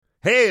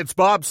Hey, it's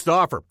Bob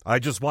Stauffer. I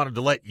just wanted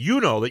to let you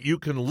know that you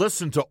can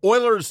listen to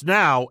Oilers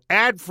Now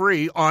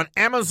ad-free on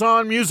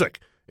Amazon Music,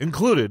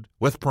 included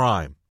with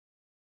Prime.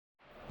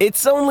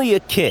 It's only a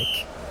kick,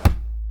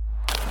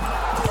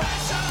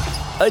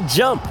 a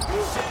jump,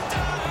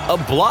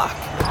 a block.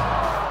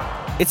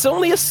 It's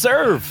only a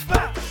serve.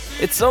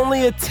 It's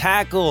only a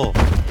tackle,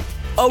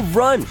 a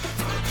run.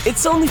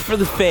 It's only for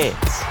the fans.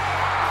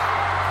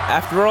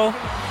 After all,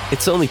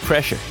 it's only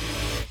pressure.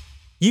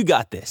 You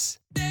got this.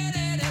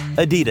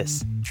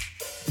 Adidas.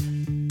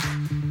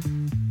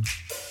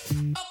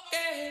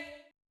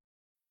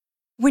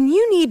 When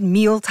you need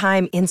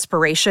mealtime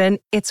inspiration,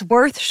 it's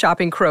worth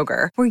shopping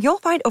Kroger, where you'll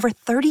find over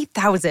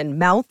 30,000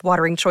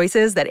 mouth-watering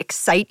choices that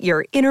excite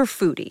your inner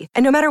foodie.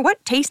 And no matter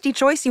what tasty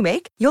choice you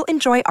make, you'll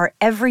enjoy our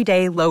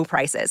everyday low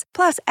prices,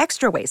 plus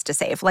extra ways to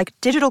save, like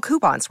digital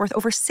coupons worth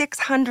over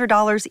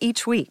 $600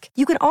 each week.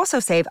 You can also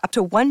save up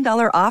to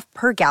 $1 off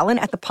per gallon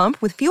at the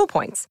pump with fuel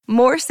points.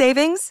 More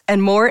savings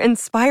and more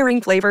inspiring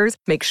flavors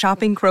make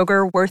shopping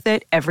Kroger worth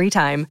it every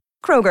time.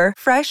 Kroger,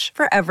 fresh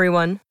for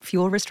everyone.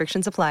 Fuel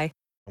restrictions apply.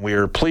 We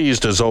are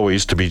pleased, as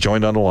always, to be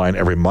joined on the line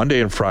every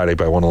Monday and Friday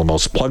by one of the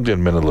most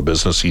plugged-in men in the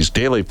business. He's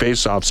Daily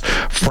Faceoff's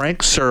Frank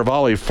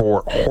Seravalli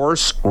for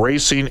Horse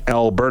Racing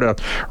Alberta.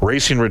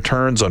 Racing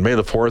returns on May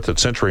the 4th at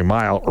Century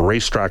Mile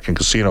Racetrack and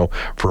Casino.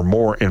 For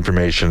more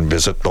information,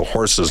 visit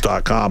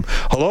thehorses.com.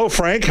 Hello,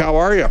 Frank. How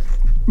are you?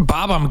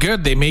 Bob, I'm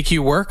good. They make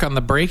you work on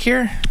the break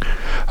here?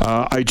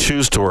 I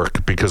choose to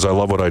work because I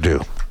love what I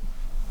do.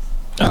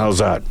 How's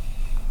that?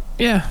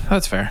 Yeah,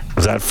 that's fair.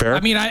 Is that fair?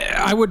 I mean,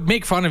 I would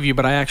make fun of you,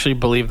 but I actually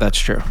believe that's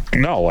true.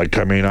 No, I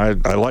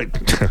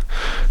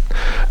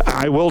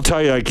will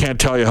tell you, I can't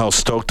tell you how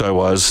stoked I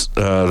was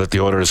that the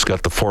Oilers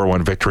got the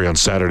 4-1 victory on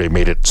Saturday,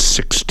 made it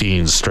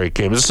 16 straight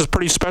games. This is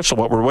pretty special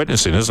what we're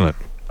witnessing, isn't it?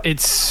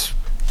 It's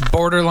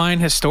borderline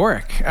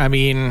historic. I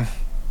mean,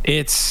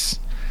 it's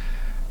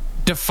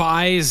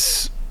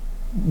defies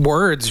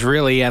words,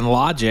 really, and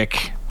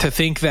logic to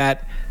think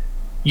that,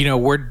 you know,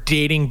 we're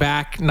dating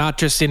back not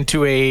just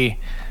into a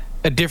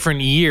different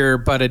year,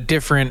 but a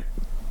different,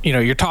 you know,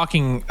 you're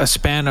talking a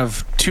span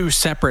of 2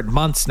 separate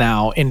months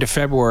now into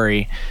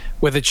February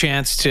with a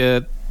chance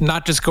to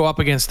not just go up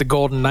against the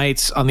Golden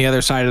Knights on the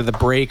other side of the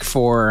break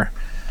for,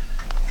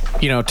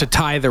 you know, to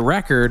tie the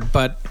record.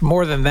 But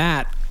more than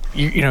that,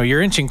 you know,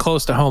 you're inching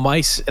close to home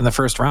ice in the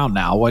first round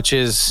now, which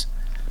is,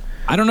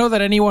 I don't know that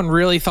anyone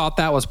really thought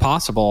that was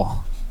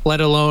possible,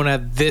 let alone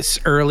at this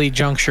early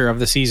juncture of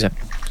the season.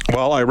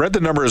 Well, I read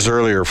the numbers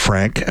earlier,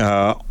 Frank.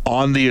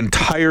 On the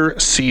entire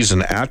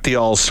season at the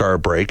All-Star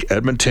break,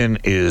 Edmonton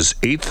is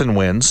 8th in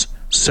wins,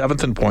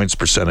 7th in points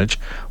percentage,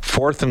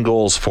 4th in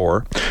goals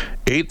for,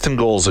 8th in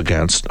goals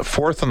against,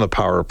 4th on the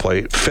power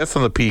play, 5th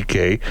on the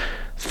PK,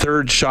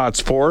 3rd shots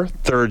for,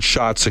 3rd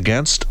shots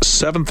against,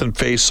 7th in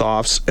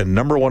face-offs, and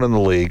number 1 in the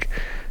league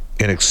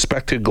in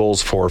expected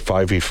goals for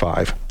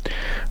 5v5.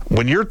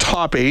 When you're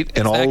top 8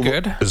 and all,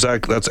 is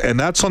that good?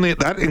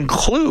 That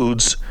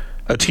includes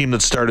a team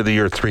that started the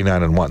year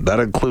 3-9-1.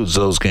 That includes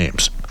those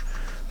games.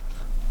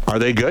 Are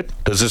they good?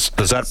 Does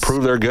that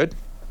prove they're good?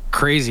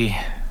 Crazy.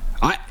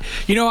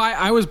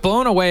 I was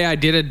blown away. I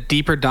did a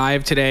deeper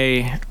dive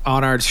today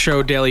on our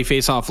show Daily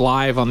Faceoff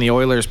Live on the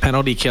Oilers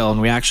penalty kill, and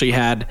we actually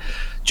had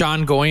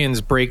John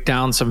Goyens break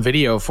down some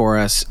video for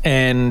us.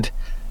 And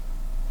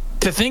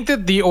to think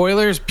that the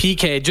Oilers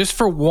PK, just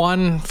for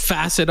one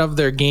facet of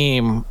their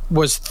game,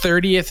 was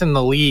 30th in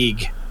the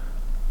league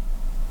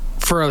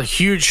for a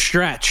huge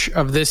stretch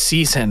of this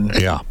season.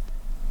 Yeah.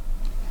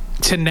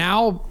 To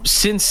now,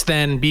 since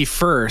then, be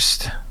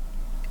first,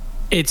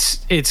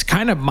 it's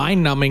kind of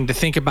mind-numbing to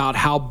think about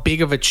how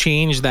big of a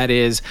change that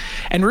is,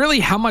 and really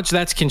how much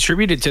that's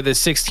contributed to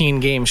this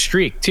 16-game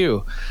streak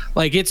too.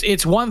 Like,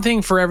 it's one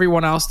thing for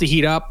everyone else to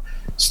heat up.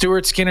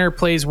 Stuart Skinner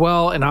plays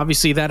well, and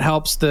obviously that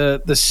helps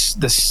the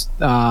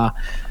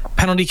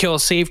penalty kill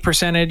save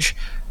percentage.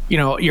 You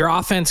know, your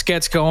offense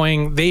gets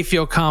going, they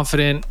feel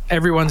confident,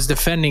 everyone's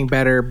defending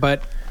better,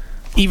 but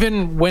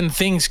even when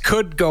things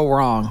could go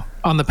wrong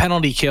on the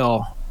penalty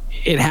kill,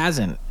 it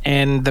hasn't.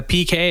 And the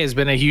PK has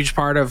been a huge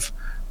part of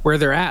where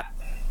they're at.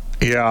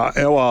 Yeah,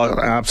 well,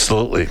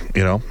 absolutely.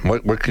 You know,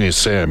 what can you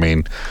say? I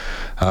mean,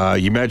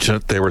 you mentioned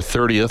it, they were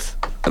 30th.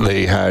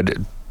 They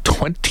had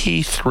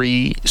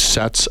 23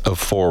 sets of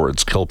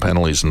forwards kill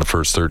penalties in the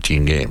first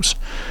 13 games.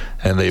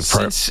 And they've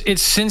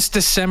since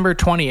December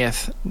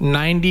 20th,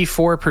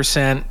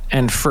 94%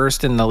 and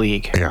first in the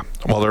league. Yeah.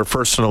 Well, they're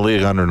first in the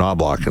league under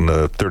Knobloch in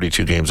the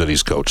 32 games that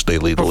he's coached. They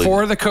lead the league.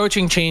 Before the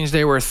coaching change,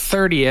 they were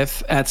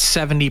 30th at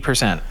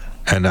 70%.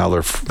 And now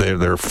they're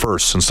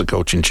first since the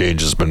coaching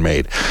change has been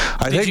made.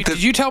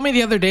 Did you tell me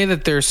the other day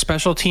that their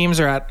special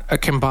teams are at a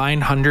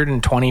combined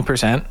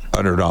 120%?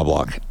 Under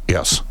Knobloch,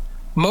 yes.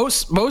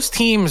 Most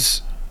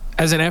teams,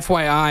 as an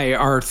FYI,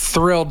 are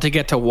thrilled to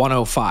get to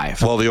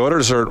 105. Well, the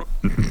Oilers are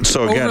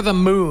over the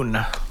moon.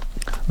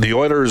 The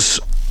Oilers,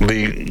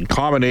 the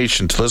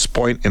combination to this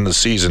point in the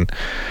season,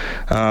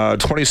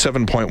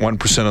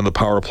 27.1% on the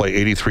power play,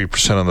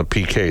 83% on the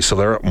PK. So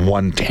they're at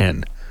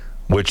 110,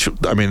 which,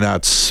 I mean,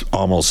 that's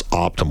almost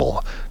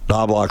optimal.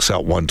 Knobloch's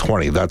at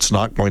 120. That's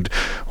not going to...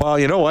 Well,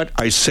 you know what?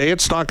 I say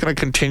it's not going to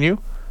continue,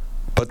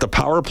 but the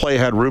power play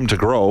had room to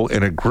grow,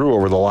 and it grew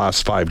over the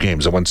last 5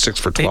 games. It went 6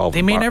 for 12.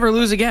 They may never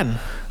lose again.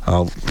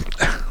 Well,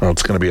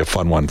 it's going to be a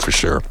fun one for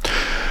sure.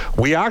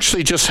 We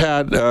actually just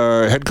had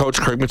head coach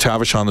Craig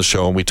McTavish on the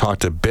show, and we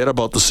talked a bit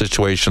about the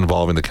situation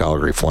involving the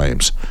Calgary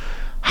Flames.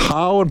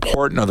 How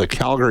important are the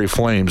Calgary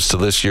Flames to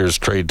this year's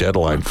trade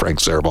deadline, Frank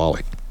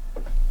Seravalli?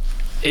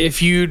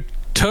 If you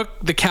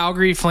took the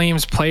Calgary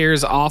Flames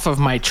players off of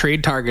my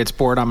trade targets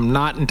board, I'm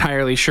not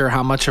entirely sure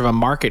how much of a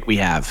market we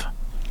have.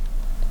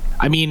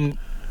 I mean,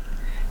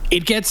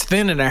 it gets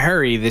thin in a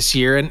hurry this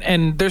year,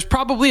 and there's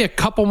probably a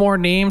couple more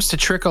names to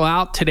trickle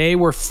out. Today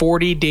we're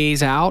 40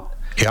 days out.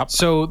 Yep.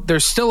 So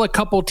there's still a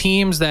couple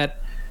teams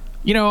that,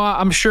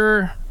 I'm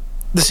sure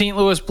the St.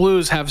 Louis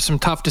Blues have some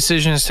tough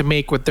decisions to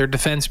make with their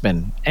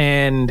defensemen.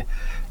 And,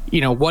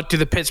 what do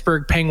the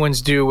Pittsburgh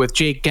Penguins do with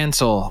Jake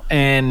Gensel?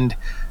 And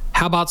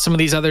how about some of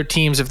these other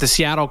teams? If the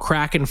Seattle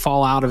Kraken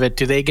fall out of it,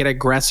 do they get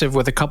aggressive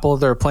with a couple of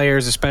their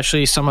players,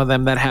 especially some of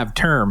them that have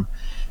term?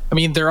 I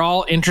mean, they're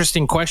all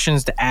interesting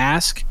questions to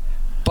ask,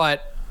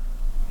 but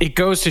it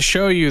goes to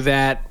show you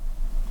that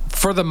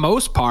for the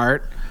most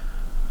part,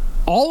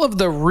 all of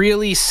the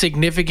really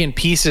significant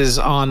pieces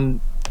on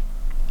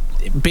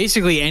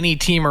basically any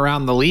team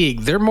around the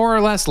league, they're more or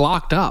less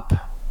locked up.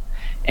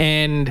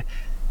 And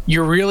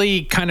you're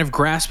really kind of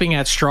grasping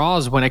at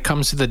straws when it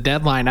comes to the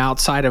deadline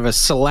outside of a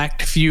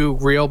select few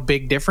real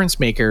big difference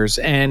makers.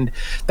 And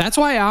that's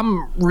why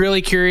I'm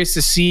really curious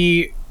to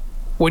see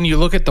when you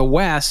look at the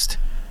West,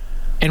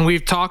 and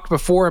we've talked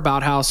before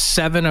about how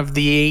 7 of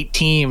the 8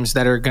 teams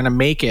that are going to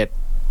make it,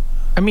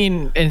 I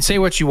mean, and say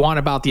what you want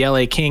about the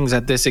LA Kings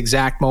at this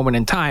exact moment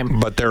in time,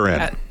 but they're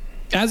in.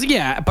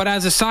 But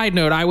as a side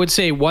note, I would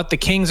say what the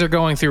Kings are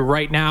going through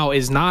right now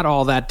is not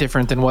all that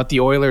different than what the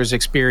Oilers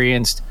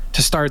experienced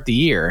to start the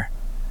year.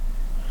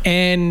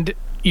 And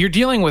you're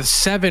dealing with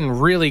 7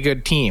 really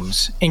good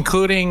teams,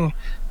 including,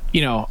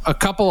 a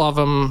couple of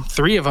them,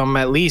 3 of them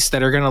at least,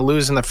 that are going to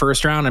lose in the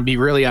first round and be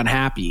really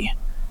unhappy.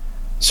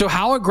 So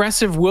how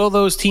aggressive will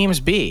those teams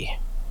be?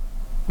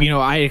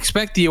 I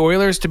expect the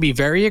Oilers to be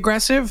very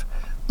aggressive,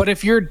 but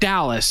if you're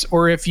Dallas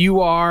or if you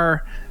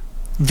are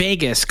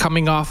Vegas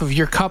coming off of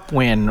your cup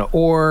win,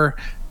 or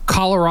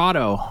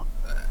Colorado,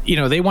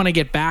 they want to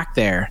get back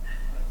there.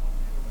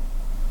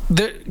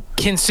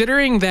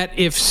 Considering that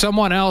if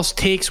someone else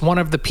takes one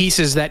of the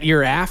pieces that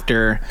you're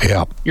after,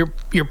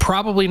 you're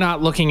probably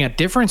not looking at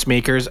difference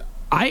makers.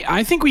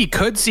 I think we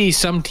could see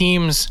some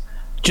teams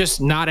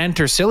just not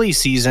enter silly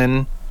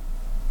season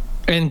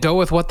and go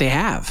with what they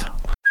have.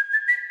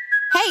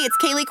 Hey, it's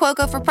Kaylee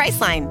Cuoco for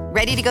Priceline.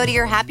 Ready to go to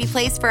your happy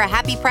place for a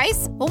happy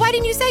price? Well, why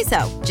didn't you say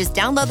so? Just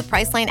download the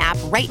Priceline app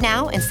right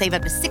now and save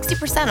up to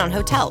 60% on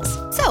hotels.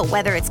 So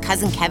whether it's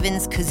Cousin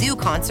Kevin's Kazoo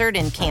Concert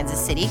in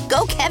Kansas City,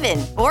 go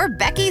Kevin, or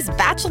Becky's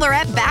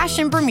Bachelorette Bash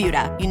in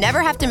Bermuda, you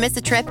never have to miss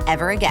a trip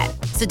ever again.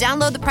 So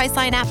download the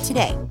Priceline app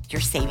today.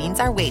 Your savings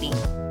are waiting.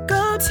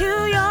 Go to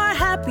your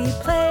happy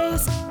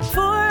place for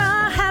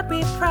a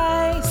happy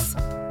price.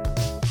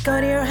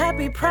 Go to your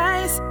happy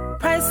price,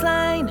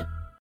 Priceline.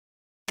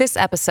 This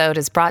episode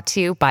is brought to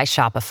you by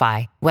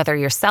Shopify. Whether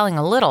you're selling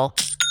a little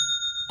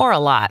or a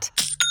lot,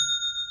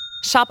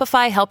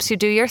 Shopify helps you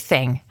do your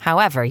thing,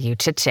 however you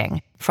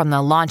cha-ching. From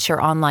the launch your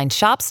online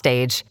shop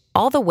stage,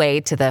 all the way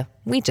to the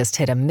we just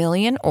hit 1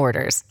 million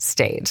orders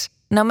stage.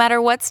 No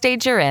matter what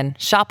stage you're in,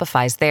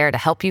 Shopify's there to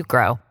help you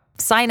grow.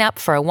 Sign up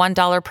for a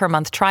 $1 per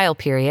month trial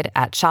period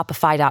at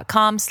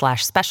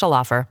shopify.com/special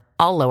offer,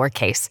 all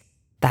lowercase.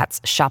 That's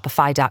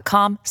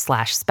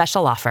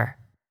shopify.com/special offer.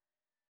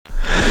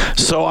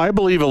 So I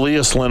believe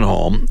Elias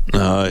Lindholm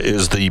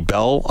is the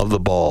belle of the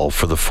ball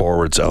for the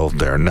forwards out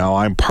there. Now,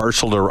 I'm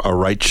partial to a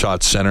right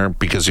shot center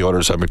because the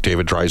Oilers have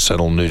McDavid,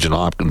 Draisaitl, Nugent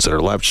Hopkins that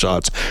are left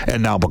shots,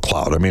 and now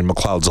McLeod. I mean,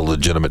 McLeod's a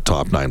legitimate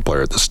top 9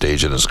 player at this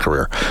stage in his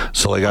career.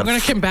 So I'm going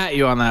to combat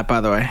you on that,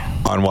 by the way.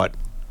 On what?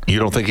 You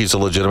don't think he's a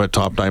legitimate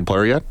top 9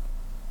 player yet?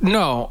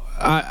 No.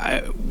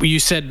 You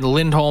said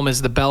Lindholm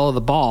is the belle of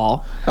the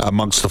ball.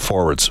 Amongst the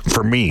forwards.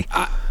 For me.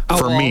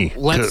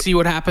 Let's see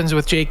what happens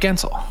with Jake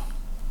Gensel.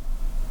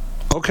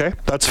 Okay,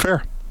 that's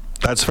fair.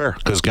 That's fair,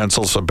 because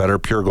Gensel's a better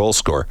pure goal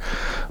scorer.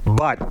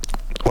 But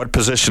what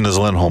position does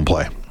Lindholm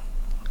play?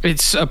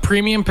 It's a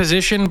premium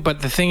position, but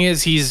the thing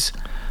is he's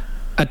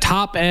a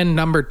top-end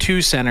number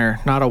 2 center,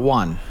 not a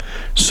 1.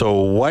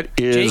 So what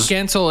is... Jake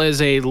Gensel is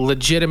a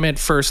legitimate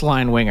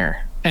first-line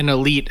winger, and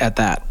elite at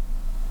that.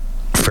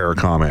 Fair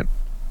comment.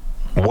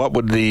 What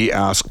would the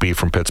ask be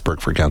from Pittsburgh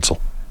for Gensel?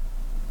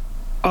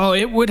 Oh,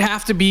 it would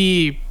have to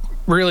be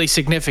really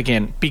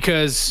significant,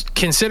 because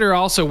consider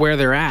also where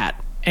they're at.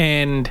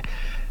 And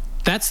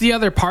that's the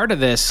other part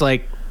of this.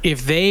 Like,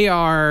 if they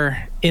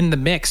are in the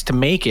mix to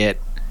make it,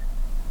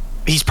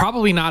 he's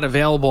probably not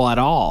available at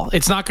all.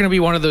 It's not going to be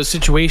one of those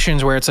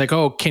situations where it's like,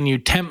 oh, can you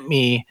tempt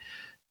me?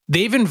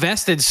 They've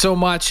invested so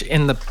much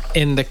in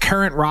the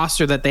current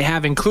roster that they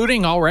have,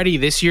 including already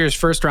this year's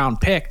first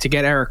round pick to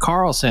get Erik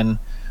Karlsson,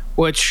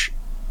 which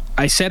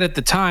I said at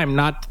the time,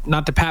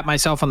 not to pat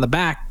myself on the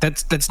back,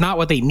 that's not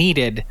what they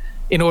needed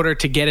in order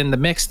to get in the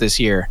mix this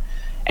year.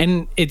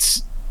 And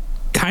it's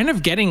kind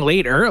of getting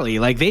late early.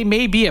 Like, they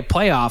may be a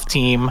playoff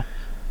team,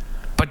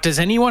 but does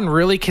anyone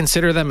really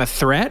consider them a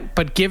threat?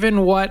 But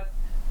given what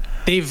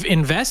they've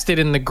invested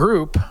in the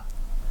group,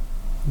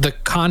 the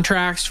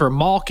contracts for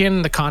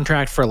Malkin, the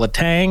contract for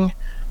Letang,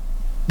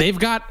 they've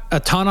got a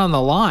ton on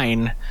the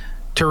line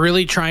to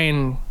really try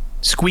and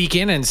squeak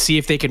in and see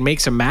if they can make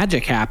some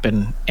magic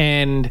happen.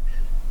 And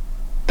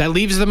that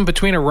leaves them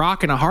between a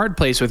rock and a hard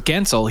place with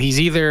Gensel. He's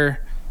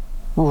either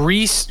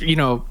he's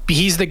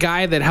the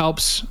guy that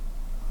helps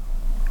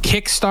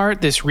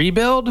kickstart this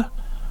rebuild,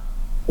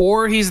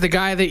 or he's the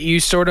guy that you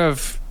sort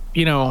of,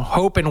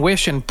 hope and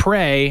wish and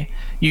pray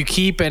you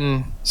keep,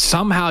 and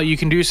somehow you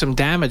can do some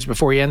damage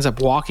before he ends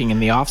up walking in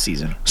the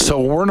offseason. So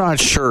we're not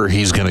sure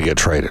he's going to get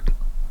traded.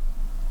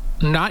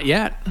 Not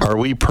yet. Are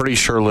we pretty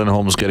sure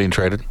Lindholm's getting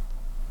traded?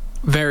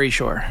 Very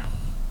sure.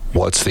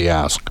 What's the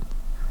ask?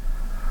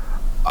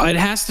 It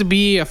has to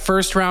be a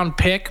first-round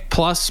pick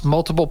plus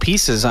multiple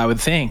pieces, I would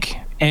think.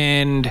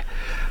 And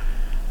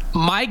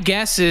my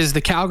guess is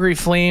the Calgary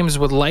Flames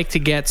would like to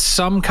get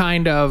some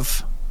kind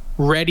of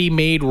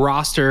ready-made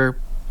roster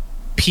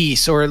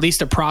piece, or at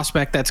least a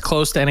prospect that's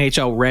close to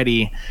NHL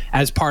ready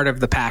as part of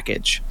the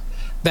package.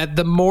 That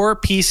the more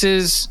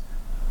pieces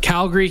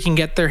Calgary can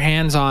get their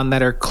hands on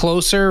that are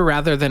closer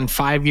rather than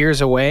 5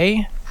 years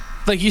away,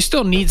 like, you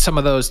still need some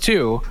of those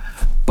too,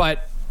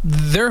 but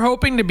they're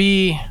hoping to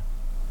be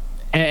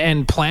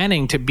and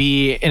planning to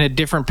be in a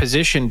different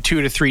position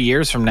 2 to 3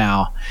 years from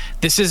now.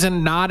 This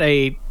isn't not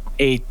a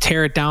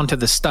tear it down to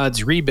the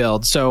studs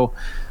rebuild. So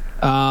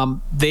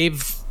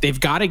they've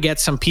got to get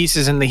some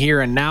pieces in the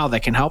here and now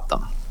that can help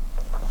them.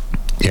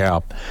 Yeah.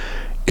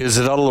 Is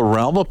it out of the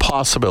realm of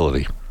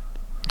possibility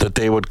that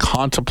they would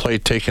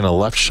contemplate taking a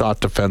left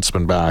shot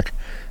defenseman back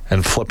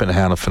and flipping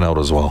Hanifin out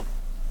as well?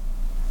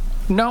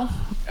 No,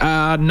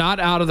 not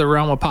out of the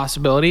realm of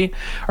possibility.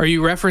 Are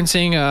you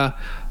referencing a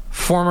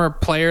former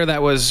player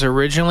that was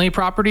originally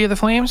property of the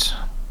Flames?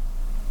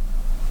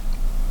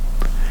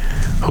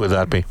 Who would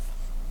that be?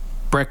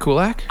 Brett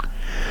Kulak?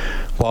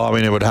 Well, I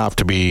mean, it would have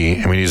to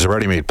be. I mean, he's a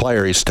ready-made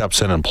player. He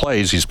steps in and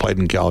plays. He's played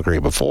in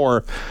Calgary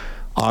before.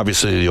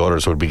 Obviously, the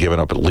Oilers would be giving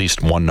up at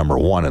least one number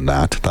one in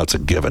that. That's a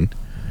given.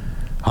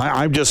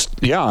 I'm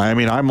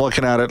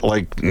looking at it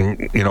like,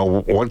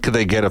 what could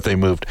they get if they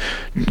moved?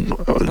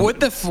 Would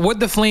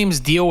the Flames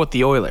deal with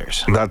the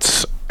Oilers?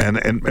 That's and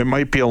it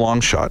might be a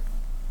long shot.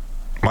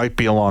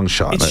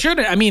 It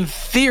should. I mean,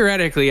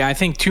 theoretically, I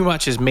think too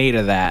much is made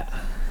of that.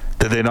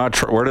 Did they not?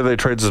 Where did they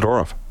trade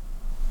Zadorov?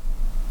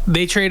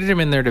 They traded him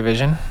in their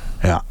division.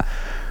 Yeah,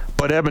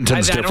 but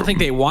Edmonton's different. I don't think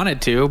they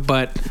wanted to,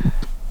 but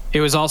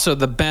it was also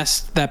the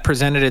best that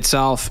presented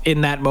itself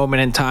in that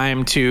moment in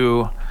time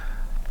to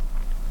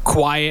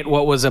quiet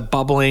what was a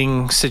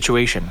bubbling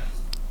situation.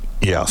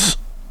 Yes,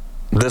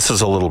 this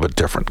is a little bit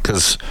different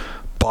because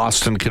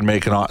Boston can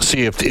make an...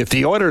 See, if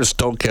the Oilers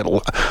don't get...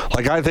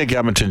 Like, I think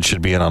Edmonton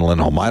should be in on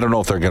Lindholm. I don't know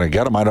if they're going to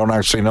get him. I don't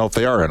actually know if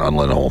they are in on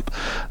Lindholm.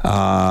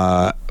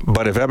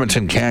 But if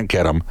Edmonton can't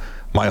get him,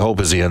 my hope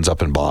is he ends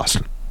up in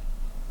Boston.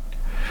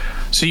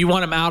 So you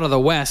want him out of the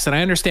West, and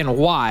I understand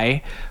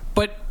why.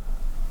 But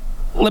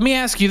let me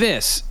ask you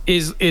this.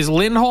 Is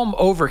Lindholm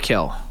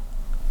overkill?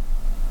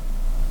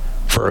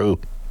 For who?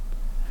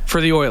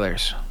 For the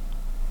Oilers.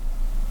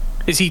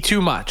 Is he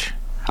too much?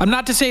 I'm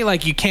not to say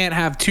like you can't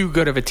have too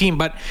good of a team,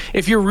 but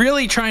if you're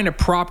really trying to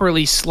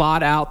properly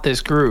slot out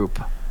this group,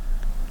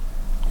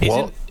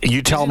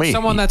 you tell me.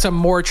 Someone that's a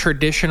more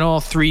traditional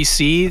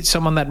 3C,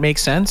 someone that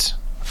makes sense?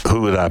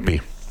 Who would that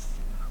be?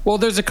 Well,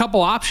 there's a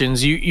couple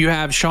options. You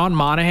have Sean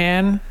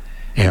Monahan,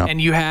 and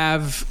you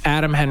have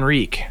Adam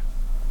Henrique.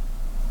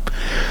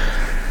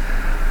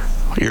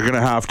 You're going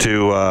to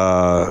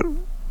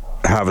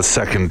have a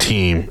second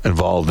team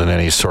involved in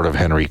any sort of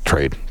Henrique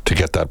trade to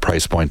get that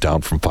price point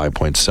down from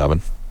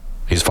 5.7.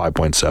 He's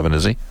 5.7,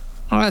 is he?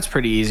 Well, that's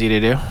pretty easy to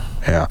do.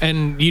 Yeah.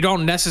 And you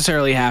don't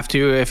necessarily have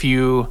to if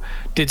you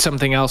did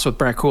something else with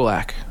Brett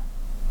Kulak.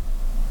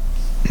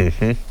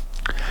 Mm-hmm.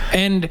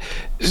 And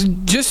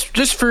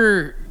just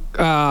for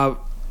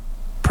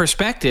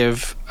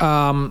perspective,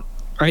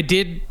 I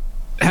did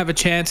have a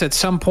chance at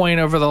some point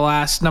over the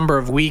last number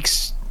of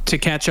weeks to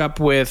catch up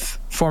with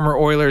former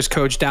Oilers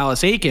coach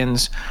Dallas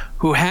Eakins,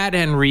 who had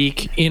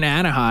Henrique in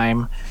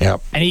Anaheim.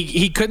 Yep. And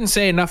he couldn't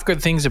say enough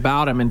good things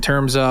about him in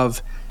terms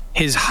of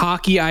his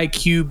hockey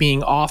IQ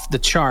being off the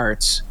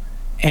charts.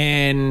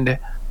 And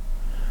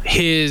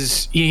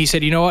he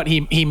said, you know what,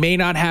 he may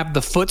not have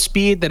the foot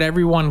speed that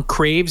everyone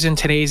craves in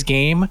today's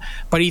game,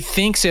 but he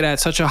thinks it at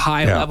such a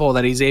high level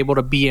that he's able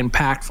to be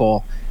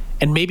impactful.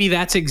 And maybe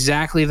that's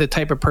exactly the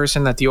type of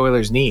person that the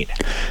Oilers need.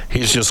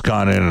 He's just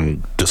gone in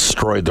and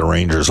destroyed the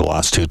Rangers the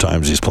last two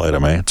times he's played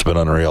them, eh? It's been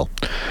unreal.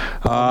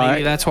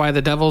 Maybe that's why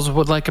the Devils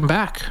would like him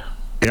back.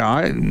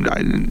 Yeah,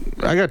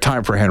 I got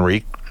time for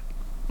Henrique.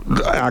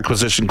 The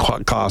acquisition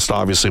cost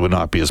obviously would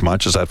not be as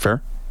much. Is that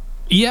fair?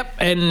 Yep,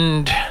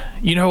 and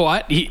You know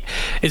what?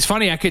 It's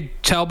funny. I could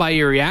tell by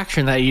your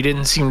reaction that you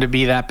didn't seem to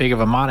be that big of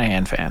a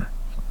Monahan fan.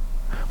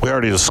 We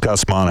already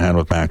discussed Monahan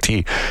with Mac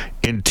T.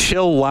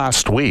 Until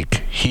last week,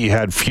 he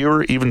had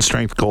fewer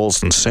even-strength goals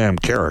than Sam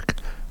Carrick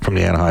from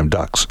the Anaheim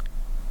Ducks.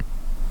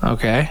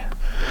 Okay.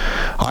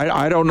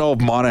 I don't know if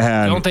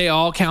Monahan... Don't they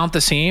all count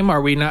the same?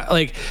 Are we not...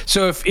 like?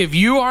 So if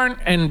you aren't,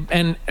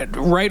 and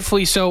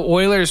rightfully so,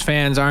 Oilers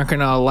fans aren't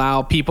going to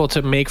allow people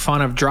to make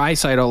fun of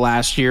Draisaitl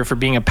last year for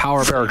being a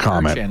power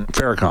play merchant.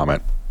 Fair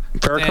comment.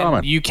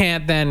 You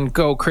can't then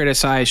go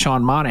criticize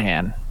Sean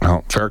Monahan.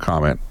 No, fair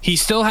comment. He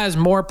still has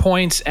more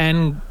points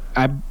and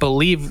I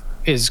believe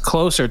is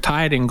closer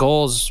tied in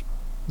goals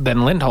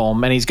than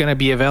Lindholm, and he's going to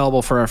be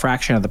available for a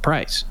fraction of the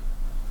price.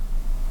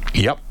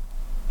 Yep.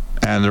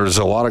 And there's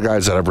a lot of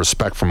guys that have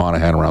respect for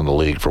Monahan around the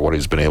league for what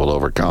he's been able to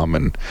overcome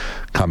and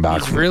come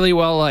back. He's really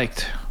well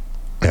liked.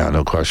 Yeah,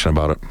 no question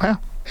about it. Yeah,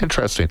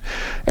 interesting.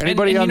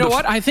 Anybody? And you know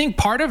what? I think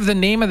part of the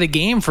name of the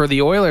game for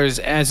the Oilers,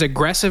 as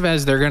aggressive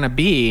as they're going to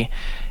be,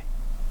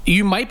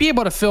 you might be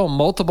able to fill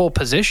multiple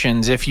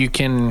positions if you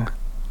can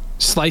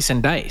slice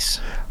and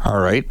dice. All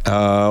right.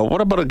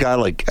 What about a guy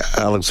like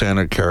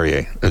Alexander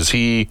Carrier?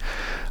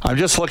 I'm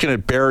just looking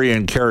at Barrie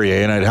and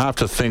Carrier, and I'd have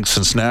to think,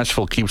 since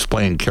Nashville keeps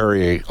playing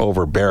Carrier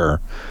over Barrie,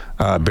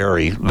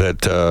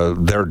 that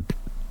they're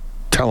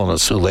telling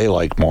us who they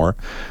like more.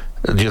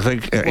 Do you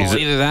think...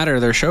 either that or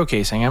they're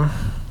showcasing him.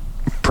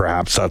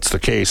 Perhaps that's the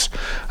case.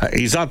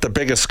 He's not the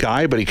biggest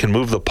guy, but he can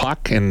move the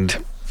puck. And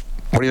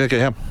what do you think of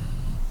him?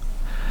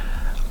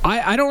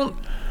 I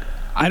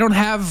don't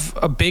have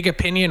a big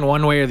opinion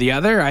one way or the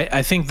other.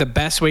 I think the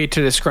best way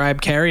to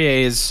describe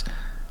Carrier is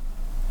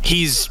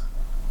he's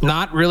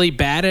not really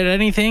bad at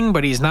anything,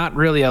 but he's not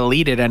really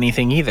elite at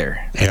anything either.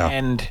 Yeah.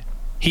 And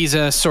he's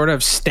a sort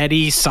of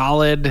steady,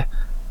 solid,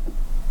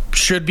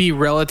 should be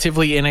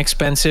relatively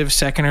inexpensive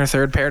second or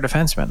third pair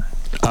defenseman.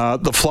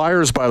 The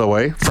Flyers, by the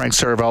way, Frank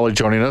Seravalli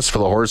joining us for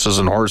the Horses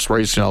and Horse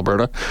Racing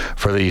Alberta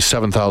for the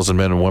 7,000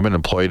 men and women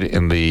employed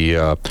in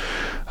the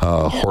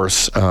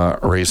horse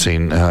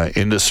racing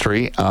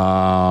industry.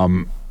 Tell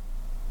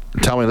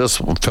me this,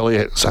 Philly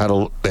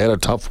they had a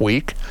tough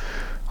week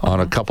on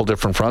a couple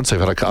different fronts. They've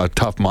had a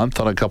tough month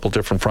on a couple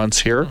different fronts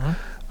here.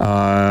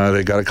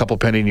 They got a couple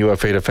pending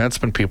UFA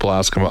defensemen. People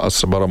ask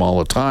us about them all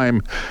the time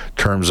in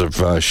terms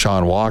of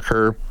Sean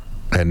Walker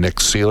and Nick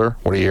Seeler.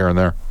 What are you hearing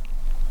there?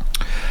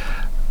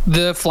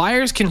 The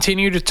Flyers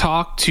continue to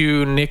talk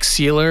to Nick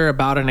Seeler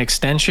about an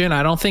extension.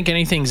 I don't think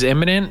anything's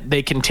imminent.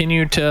 They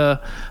continue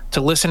to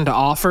listen to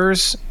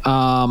offers.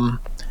 I'm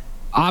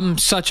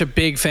such a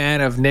big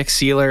fan of Nick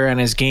Seeler and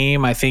his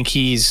game. I think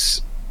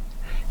he's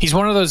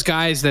one of those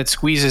guys that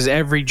squeezes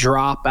every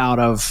drop out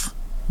of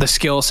the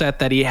skill set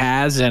that he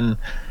has, and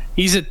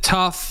he's a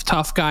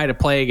tough guy to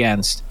play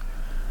against.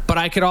 But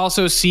I could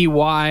also see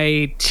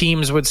why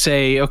teams would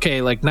say,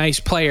 okay, like,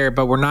 nice player,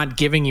 but we're not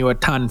giving you a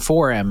ton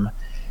for him.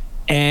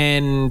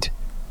 And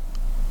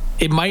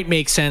it might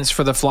make sense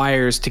for the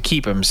Flyers to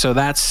keep him. So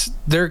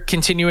they're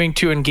continuing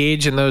to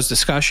engage in those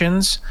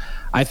discussions.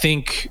 I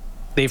think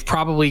they've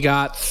probably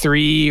got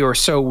 3 or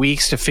so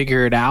weeks to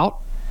figure it out.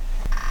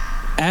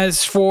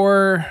 As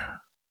for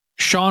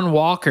Sean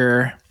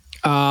Walker,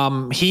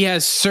 he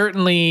has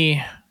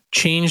certainly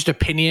changed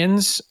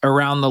opinions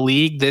around the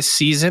league this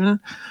season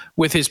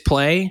with his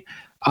play.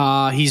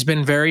 He's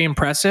been very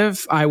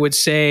impressive. I would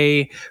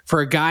say for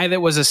a guy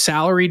that was a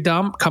salary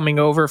dump coming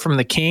over from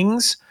the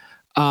Kings,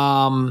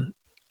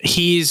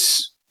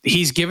 he's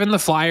given the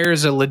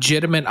Flyers a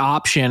legitimate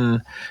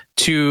option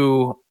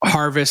to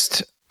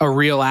harvest a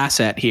real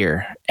asset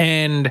here.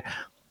 And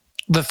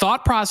the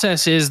thought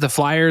process is the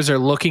Flyers are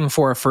looking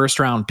for a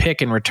first-round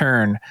pick in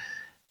return.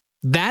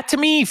 That to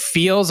me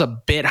feels a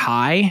bit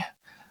high.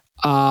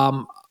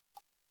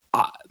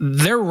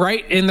 They're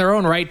right in their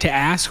own right to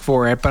ask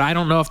for it, but I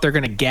don't know if they're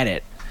going to get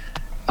it.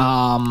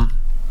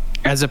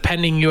 As a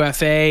pending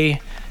UFA,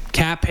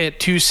 cap hit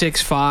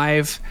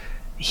 265.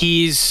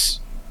 He's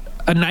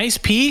a nice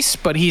piece,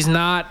 but he's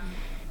not,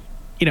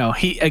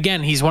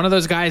 he's one of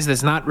those guys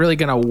that's not really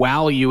going to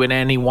wow you in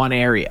any one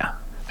area.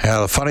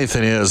 Yeah, the funny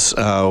thing is,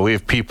 we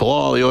have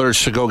people, the Oilers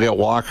should go get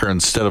Walker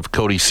instead of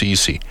Cody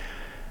Ceci.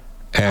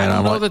 And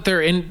I don't know that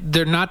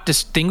they're not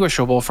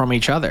distinguishable from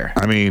each other.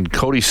 I mean,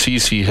 Cody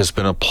Ceci has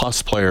been a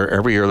plus player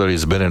every year that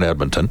he's been in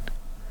Edmonton.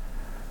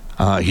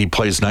 He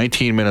plays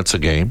 19 minutes a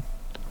game.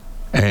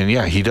 And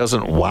yeah, he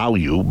doesn't wow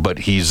you, but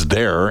he's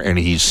there and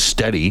he's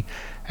steady.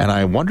 And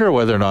I wonder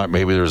whether or not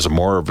maybe there's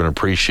more of an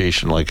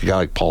appreciation, like a guy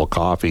like Paul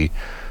Coffey.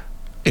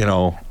 I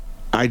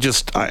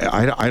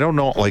don't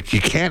know. Like, you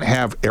can't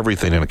have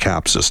everything in a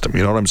cap system.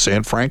 You know what I'm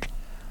saying, Frank?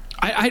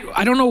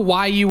 I don't know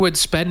why you would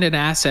spend an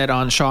asset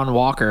on Sean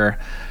Walker.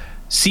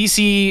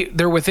 Ceci,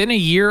 they're within a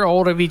year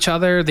old of each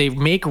other. They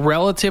make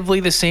relatively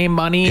the same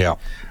money. Yeah.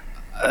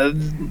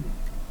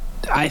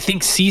 I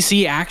think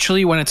Ceci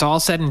actually, when it's all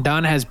said and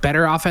done, has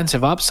better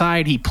offensive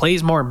upside. He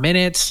plays more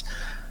minutes.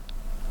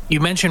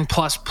 You mentioned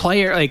plus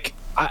player. Like,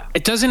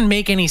 it doesn't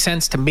make any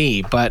sense to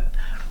me, but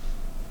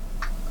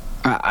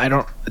I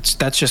don't.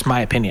 That's just my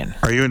opinion.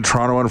 Are you in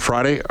Toronto on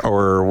Friday,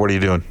 or what are you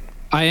doing?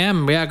 I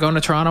am, going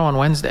to Toronto on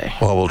Wednesday.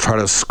 Well, we'll try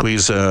to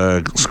squeeze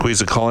a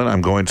call in.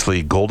 I'm going to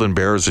the Golden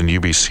Bears and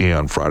UBC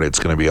on Friday. It's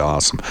going to be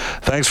awesome.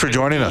 Thanks for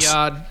joining us.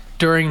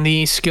 During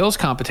the skills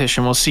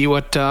competition, we'll see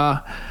what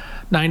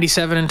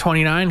 97 and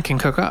 29 can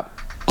cook up.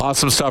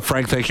 Awesome stuff,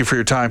 Frank. Thank you for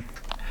your time.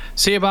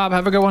 See you, Bob.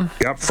 Have a good one.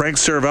 Yep. Frank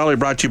Seravalli,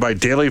 brought to you by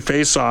Daily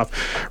Faceoff.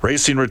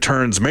 Racing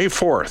returns May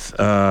 4th.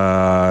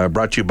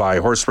 Brought to you by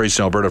Horse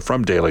Racing Alberta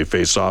from Daily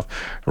Faceoff.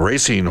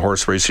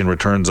 Horse racing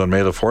returns on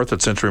May the 4th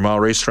at Century Mile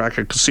Racetrack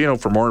and Casino.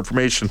 For more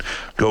information,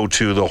 go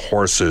to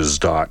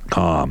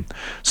thehorses.com.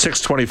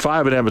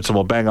 6:25 at Edmonton.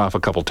 We'll bang off a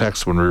couple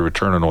texts when we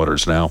return on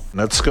Oilers Now.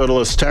 Let's go to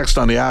this text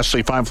on the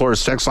Ashley Fine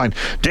Floors text line.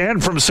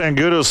 Dan from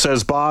Sangudo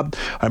says, Bob,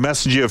 I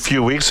messaged you a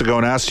few weeks ago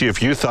and asked you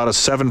if you thought a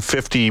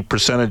 750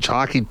 percentage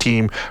hockey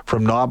team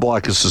from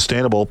Knobloch is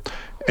sustainable,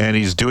 and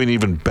he's doing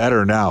even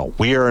better now.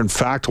 We are, in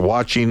fact,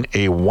 watching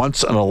a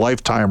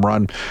once-in-a-lifetime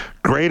run.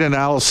 Great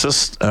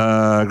analysis.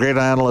 Great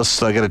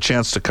analysts. I get a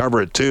chance to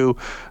cover it, too.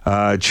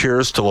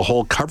 Cheers to the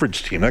whole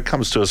coverage team. That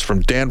comes to us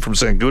from Dan from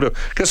Sangudo.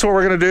 Guess what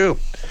we're going to do?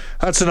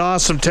 That's an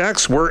awesome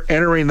text. We're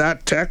entering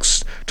that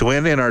text to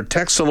win in our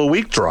Text of the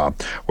Week draw,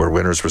 where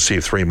winners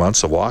receive 3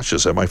 months of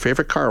washes at my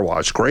favorite car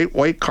wash, Great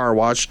White Car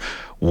Wash,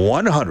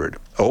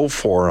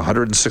 104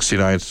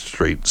 169th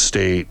Street.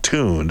 Stay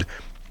tuned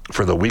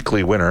for the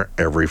weekly winner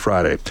every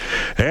Friday.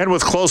 And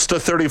with close to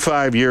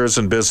 35 years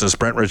in business,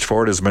 Brentridge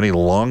Ford has many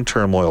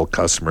long-term loyal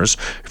customers.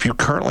 If you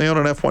currently own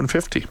an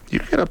F-150, you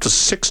can get up to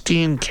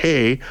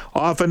 $16,000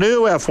 off a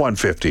new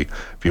F-150.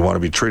 If you want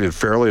to be treated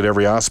fairly at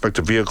every aspect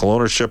of vehicle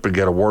ownership and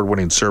get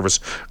award-winning service,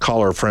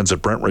 call our friends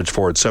at Brentridge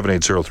Ford,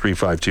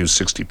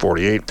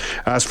 780-352-6048.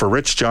 Ask for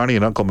Rich, Johnny,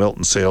 and Uncle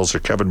Milton Sales, or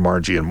Kevin,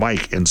 Margie, and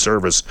Mike in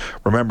service.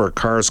 Remember,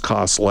 cars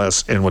cost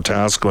less in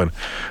Wetaskiwin.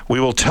 We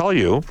will tell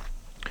you,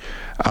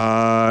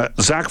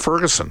 Zach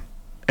Ferguson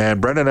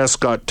and Brendan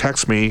Escott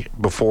text me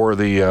before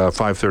the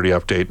 5:30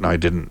 update, and I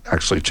didn't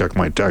actually check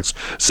my text.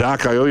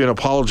 Zach, I owe you an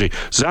apology.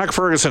 Zach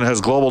Ferguson has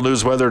global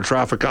news, weather,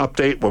 traffic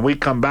update. When we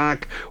come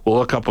back, we'll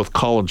look up with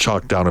Colin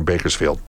Chalk down in Bakersfield.